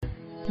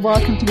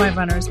Welcome to My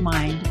Runner's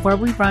Mind, where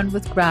we run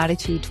with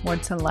gratitude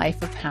towards a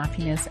life of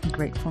happiness and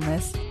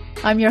gratefulness.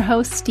 I'm your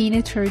host,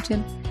 Tina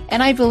Turgeon,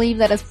 and I believe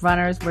that as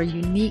runners, we're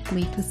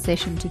uniquely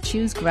positioned to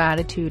choose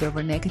gratitude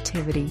over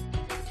negativity.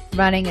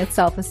 Running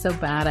itself is so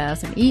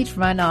badass, and each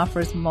run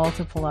offers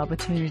multiple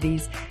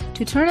opportunities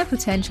to turn a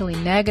potentially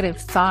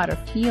negative thought or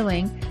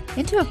feeling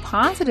into a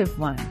positive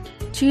one.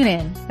 Tune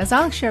in as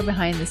I'll share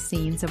behind the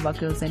scenes of what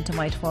goes into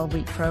my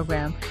 12-week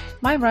program,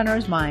 My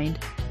Runner's Mind,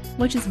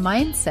 which is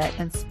mindset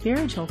and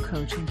spiritual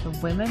coaching for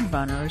women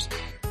runners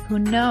who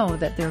know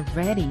that they're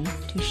ready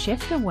to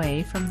shift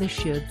away from the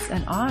shoulds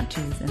and ought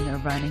tos in their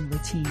running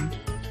routine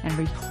and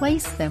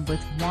replace them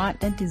with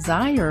want and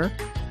desire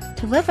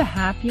to live a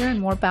happier and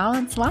more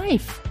balanced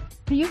life.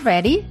 Are you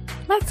ready?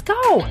 Let's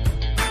go!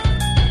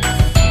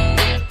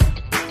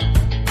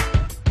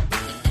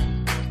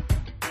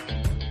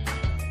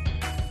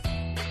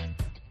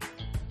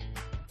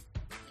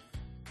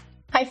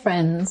 Hi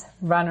friends,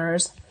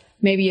 runners.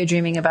 Maybe you're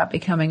dreaming about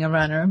becoming a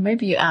runner.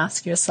 Maybe you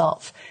ask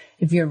yourself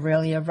if you're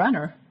really a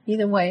runner.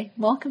 Either way,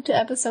 welcome to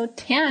episode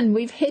 10.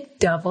 We've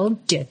hit double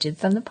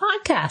digits on the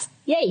podcast.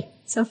 Yay!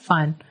 So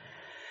fun.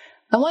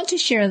 I want to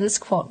share this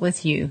quote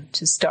with you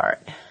to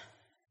start.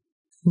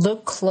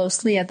 Look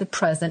closely at the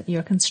present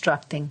you're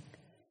constructing.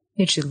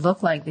 It should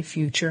look like the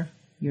future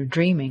you're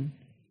dreaming.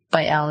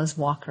 By Alice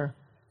Walker.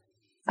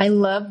 I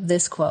love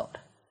this quote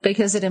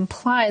because it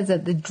implies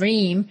that the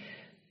dream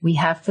we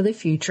have for the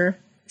future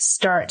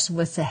starts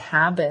with the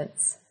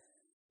habits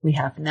we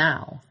have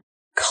now.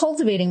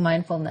 Cultivating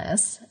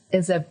mindfulness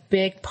is a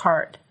big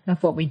part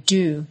of what we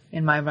do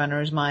in My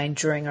Runner's Mind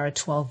during our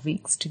 12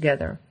 weeks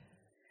together.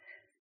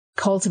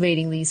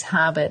 Cultivating these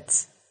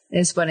habits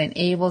is what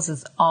enables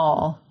us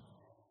all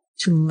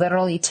to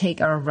literally take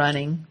our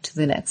running to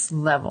the next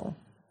level,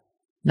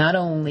 not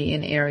only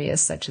in areas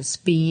such as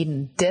speed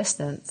and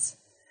distance,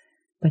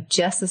 but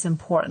just as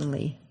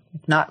importantly,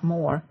 if not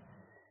more,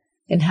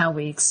 in how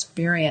we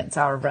experience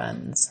our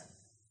runs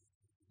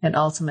and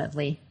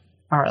ultimately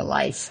our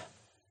life.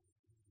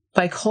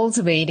 By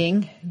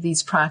cultivating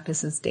these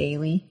practices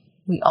daily,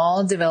 we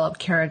all develop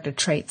character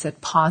traits that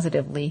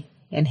positively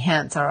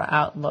enhance our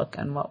outlook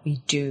on what we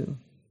do.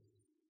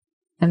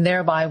 And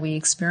thereby we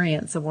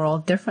experience the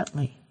world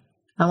differently.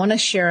 I want to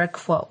share a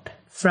quote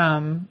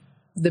from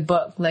the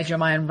book Let Your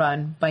Mind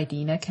Run by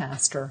Dina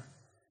Castor.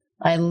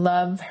 I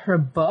love her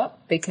book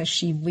because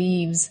she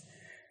weaves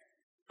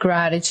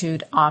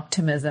gratitude,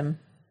 optimism,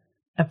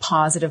 a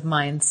positive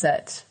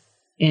mindset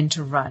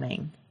into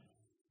running.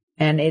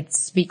 And it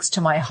speaks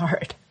to my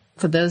heart.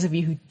 For those of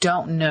you who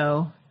don't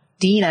know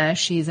Dina,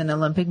 she's an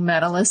Olympic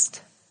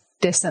medalist,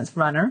 distance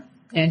runner,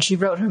 and she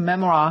wrote her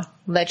memoir,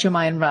 Let Your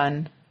Mind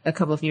Run, a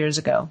couple of years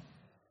ago.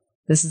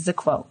 This is the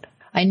quote.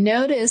 I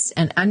noticed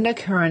an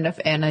undercurrent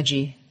of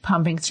energy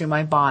pumping through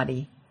my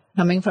body,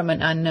 coming from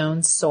an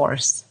unknown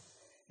source,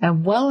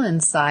 and well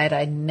inside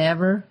I'd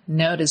never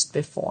noticed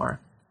before.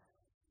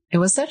 It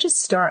was such a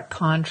stark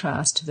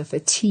contrast to the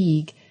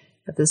fatigue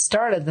at the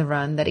start of the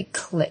run that it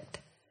clicked.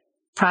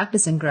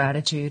 Practicing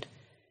gratitude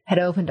had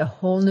opened a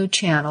whole new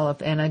channel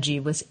of energy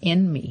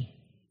within me.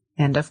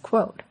 End of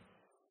quote.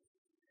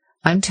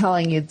 I'm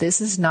telling you, this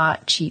is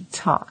not cheap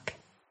talk.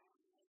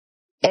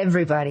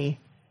 Everybody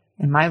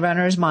in My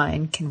Runner's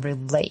Mind can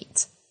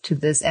relate to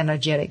this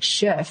energetic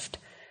shift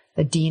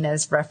that Dina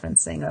is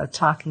referencing or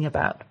talking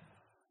about,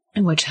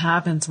 and which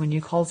happens when you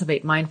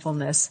cultivate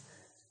mindfulness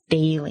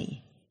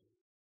daily.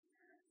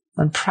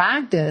 When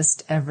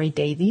practiced every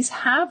day, these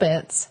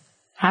habits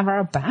have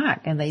our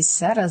back and they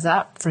set us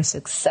up for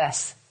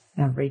success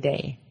every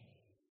day.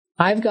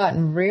 I've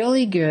gotten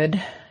really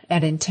good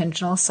at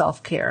intentional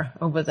self-care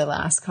over the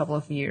last couple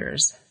of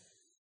years.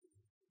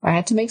 I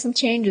had to make some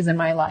changes in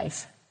my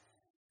life.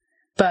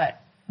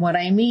 But what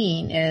I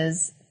mean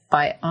is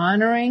by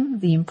honoring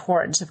the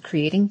importance of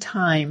creating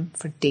time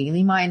for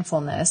daily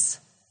mindfulness,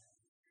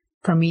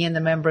 for me and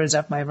the members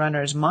of My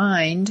Runner's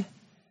Mind,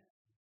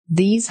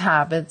 these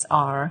habits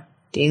are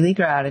daily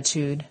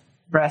gratitude,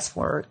 breath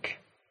work,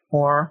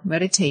 or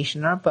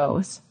meditation, or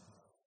both,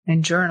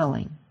 and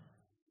journaling.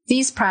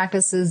 These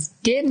practices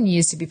didn't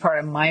used to be part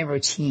of my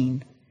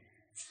routine.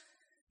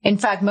 In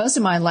fact, most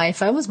of my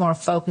life, I was more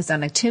focused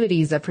on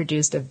activities that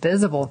produced a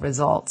visible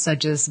result,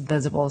 such as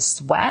visible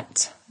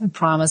sweat, a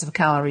promise of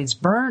calories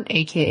burnt,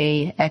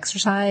 aka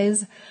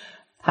exercise,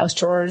 house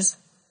chores,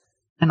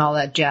 and all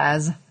that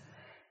jazz.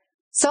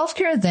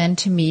 Self-care then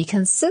to me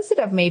consisted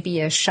of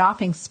maybe a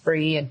shopping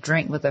spree, a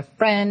drink with a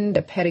friend,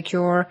 a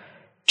pedicure,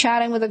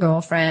 chatting with a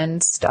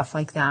girlfriend, stuff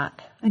like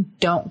that. And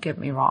don't get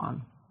me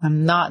wrong,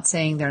 I'm not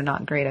saying they're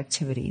not great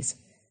activities,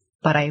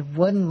 but I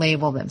wouldn't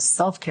label them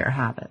self-care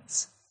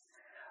habits.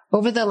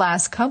 Over the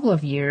last couple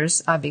of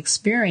years, I've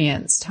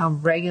experienced how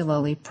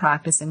regularly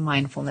practicing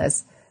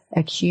mindfulness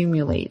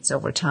accumulates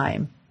over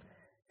time,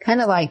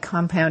 kind of like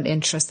compound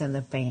interest in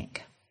the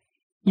bank.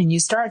 And you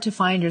start to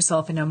find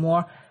yourself in a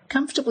more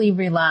comfortably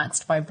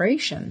relaxed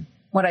vibration.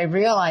 What I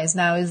realize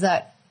now is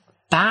that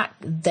back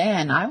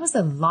then I was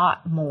a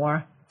lot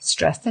more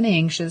stressed and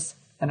anxious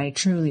than I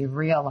truly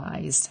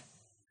realized.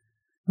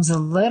 was a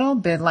little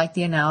bit like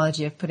the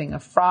analogy of putting a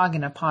frog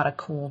in a pot of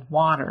cold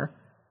water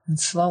and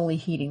slowly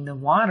heating the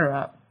water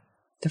up.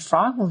 The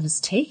frog will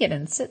just take it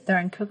and sit there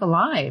and cook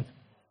alive.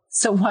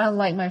 So while,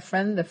 like my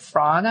friend the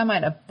frog, I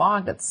might have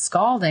balked at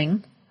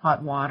scalding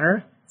hot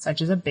water,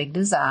 such as a big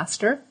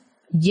disaster,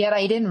 yet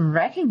I didn't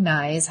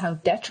recognize how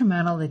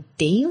detrimental the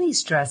daily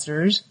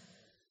stressors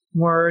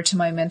were to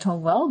my mental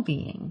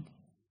well-being.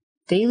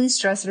 Daily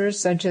stressors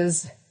such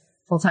as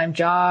full-time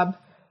job,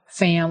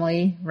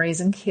 family,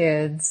 raising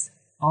kids,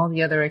 all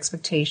the other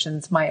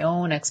expectations, my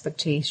own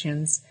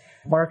expectations,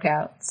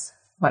 workouts,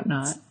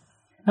 whatnot.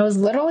 I was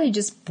literally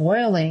just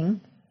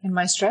boiling in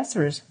my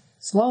stressors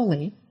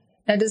slowly.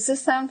 Now, does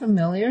this sound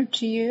familiar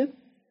to you?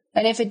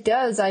 And if it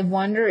does, I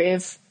wonder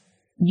if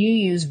you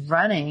use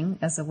running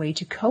as a way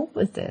to cope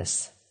with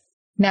this.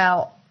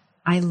 Now,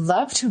 I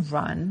love to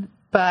run,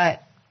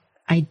 but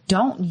I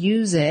don't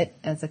use it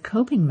as a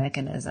coping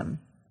mechanism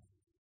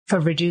for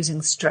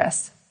reducing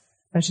stress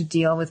or to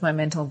deal with my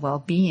mental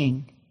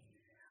well-being.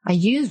 I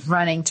use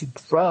running to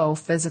grow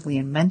physically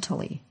and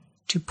mentally,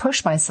 to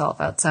push myself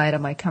outside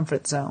of my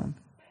comfort zone.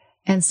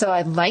 And so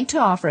I'd like to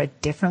offer a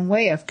different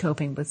way of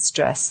coping with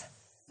stress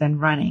than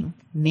running,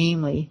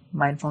 namely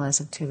mindfulness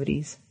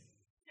activities.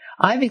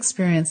 I've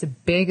experienced the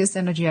biggest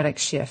energetic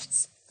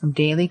shifts from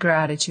daily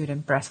gratitude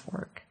and breath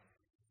work.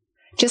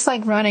 Just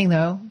like running,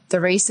 though, the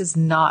race does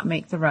not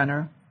make the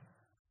runner.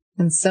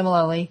 And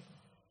similarly,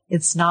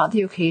 it's not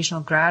the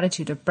occasional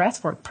gratitude or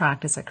breathwork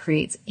practice that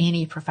creates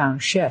any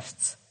profound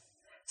shifts.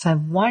 So I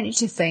want you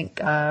to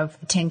think of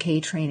a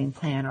 10K training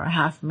plan or a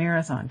half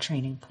marathon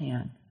training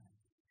plan.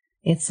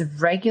 It's the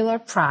regular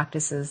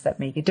practices that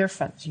make a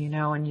difference. You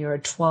know, in your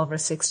 12 or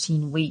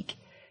 16 week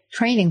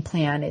training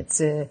plan, it's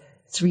a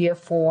 3 or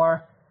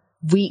 4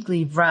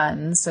 weekly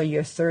runs. So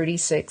you're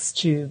 36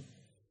 to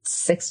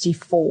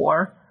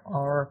 64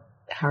 or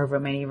however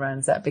many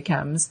runs that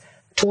becomes,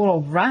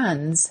 total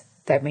runs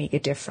that make a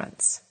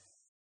difference.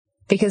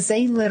 Because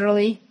they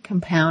literally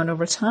compound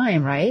over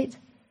time, right?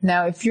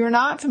 Now, if you're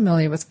not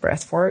familiar with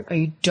breathwork or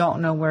you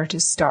don't know where to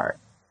start,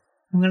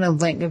 I'm going to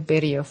link a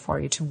video for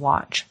you to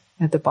watch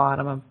at the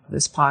bottom of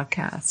this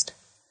podcast.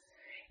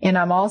 And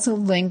I'm also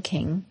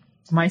linking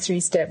my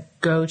 3-step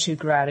go-to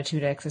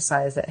gratitude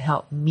exercise that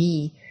helped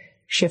me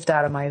shift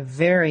out of my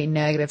very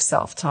negative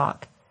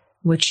self-talk,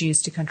 which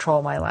used to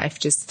control my life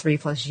just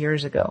 3+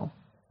 years ago.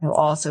 It'll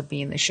also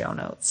be in the show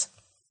notes.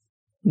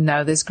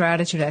 Now, this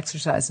gratitude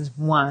exercise is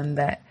one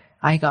that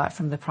I got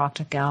from the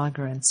Proctor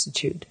Gallagher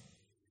Institute.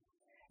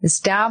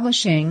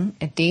 Establishing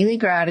a daily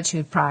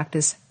gratitude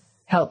practice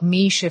helped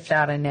me shift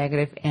out of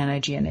negative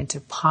energy and into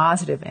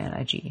positive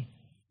energy.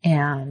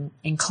 And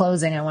in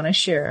closing, I want to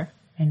share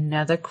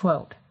another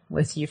quote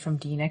with you from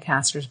Dina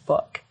Castor's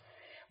book,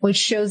 which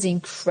shows the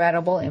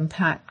incredible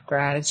impact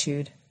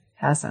gratitude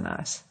has on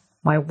us.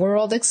 My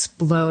world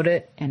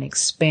exploded and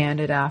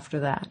expanded after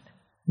that.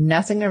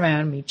 Nothing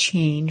around me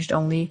changed,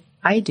 only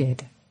I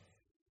did.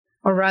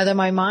 Or rather,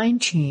 my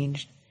mind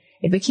changed.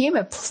 It became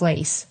a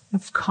place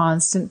of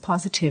constant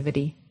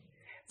positivity.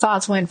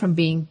 Thoughts went from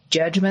being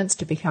judgments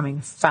to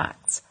becoming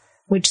facts,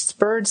 which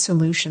spurred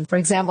solutions. For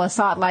example, a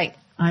thought like,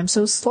 I'm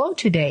so slow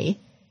today,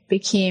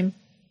 became,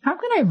 how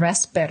can I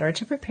rest better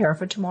to prepare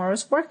for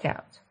tomorrow's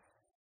workout?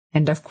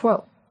 End of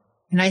quote.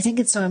 And I think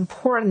it's so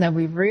important that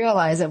we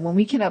realize that when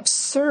we can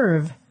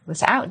observe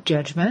without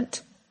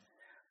judgment,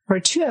 we're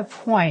to a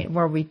point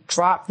where we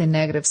drop the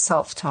negative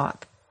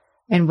self-talk,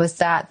 and with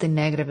that, the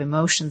negative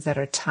emotions that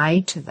are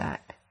tied to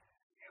that.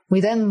 We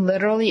then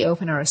literally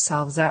open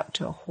ourselves up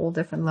to a whole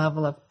different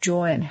level of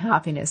joy and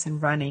happiness in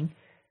running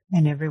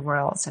and everywhere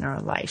else in our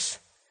life.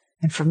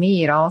 And for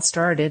me, it all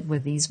started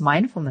with these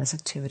mindfulness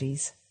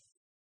activities.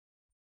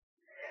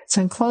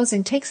 So in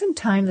closing, take some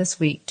time this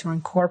week to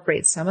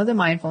incorporate some of the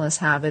mindfulness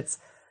habits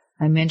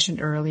I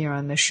mentioned earlier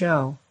on the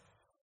show.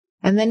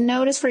 And then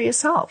notice for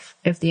yourself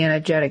if the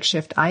energetic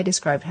shift I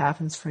described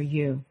happens for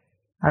you.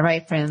 All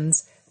right,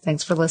 friends,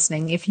 thanks for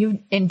listening. If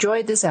you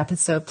enjoyed this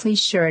episode,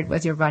 please share it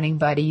with your running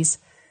buddies.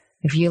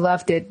 If you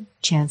loved it,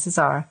 chances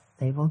are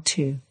they will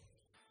too.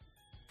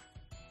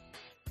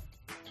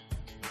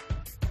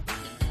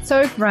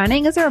 So if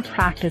running is our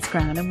practice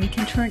ground and we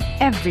can turn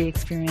every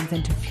experience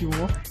into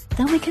fuel,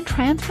 then we can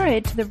transfer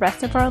it to the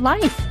rest of our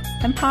life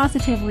and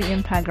positively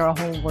impact our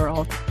whole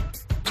world,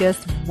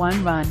 just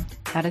one run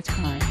at a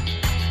time.